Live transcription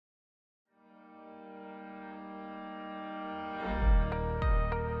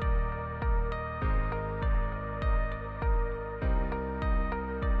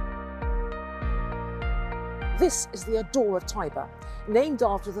This is the Adora Tiber, named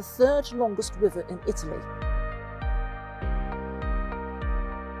after the third longest river in Italy.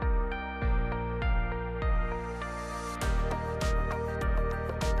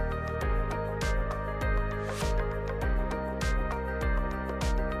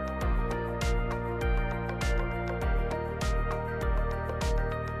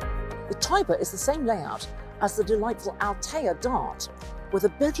 The Tiber is the same layout as the delightful Adria Dart, with a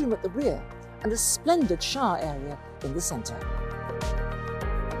bedroom at the rear and a splendid shower area in the centre.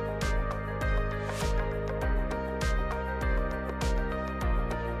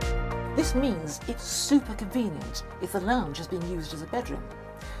 This means it's super convenient if the lounge is being used as a bedroom.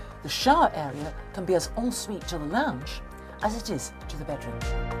 The shower area can be as ensuite to the lounge as it is to the bedroom.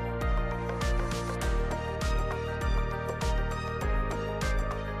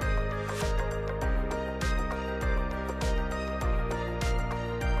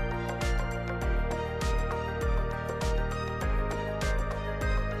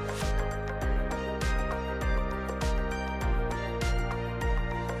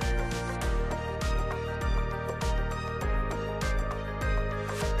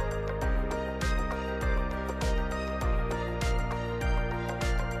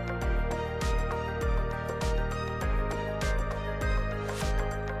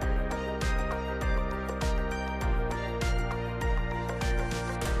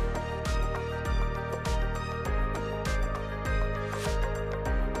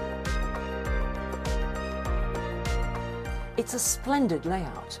 It's a splendid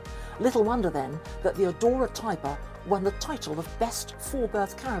layout. Little wonder then that the Adora Tiber won the title of Best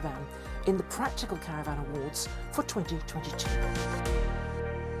 4-Berth Caravan in the Practical Caravan Awards for 2022.